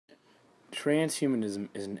Transhumanism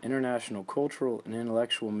is an international cultural and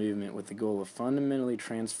intellectual movement with the goal of fundamentally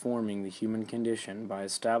transforming the human condition by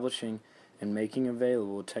establishing and making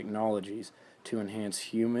available technologies to enhance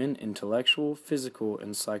human intellectual, physical,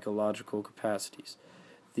 and psychological capacities.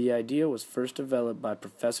 The idea was first developed by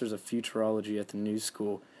professors of futurology at the New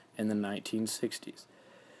School in the 1960s.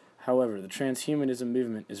 However, the transhumanism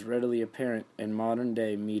movement is readily apparent in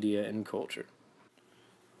modern-day media and culture.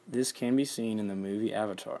 This can be seen in the movie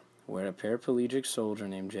Avatar, where a paraplegic soldier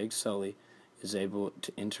named Jake Sully is able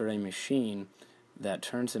to enter a machine that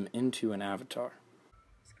turns him into an avatar.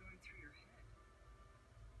 What's going through your head?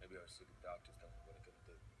 Maybe our city doctors don't know what it could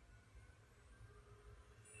do.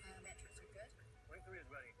 Metrics are good. 23 is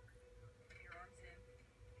ready. Put your arms in,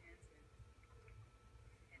 hands in,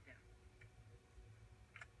 head down.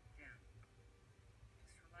 Down.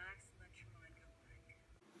 Just relax and let your mind go blank.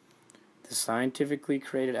 The scientifically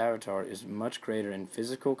created avatar is much greater in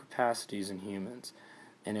physical capacities than humans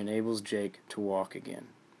and enables Jake to walk again.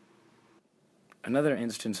 Another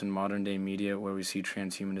instance in modern-day media where we see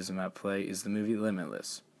transhumanism at play is the movie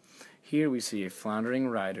Limitless. Here we see a floundering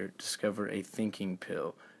writer discover a thinking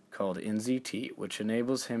pill called NZT, which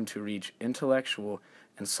enables him to reach intellectual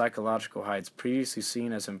and psychological heights previously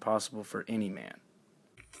seen as impossible for any man.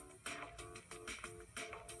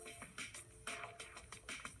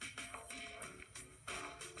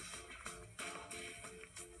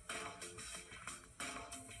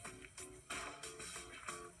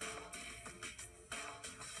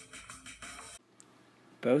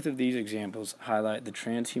 Both of these examples highlight the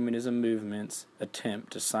transhumanism movement's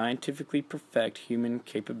attempt to scientifically perfect human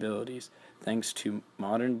capabilities thanks to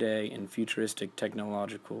modern-day and futuristic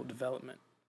technological development.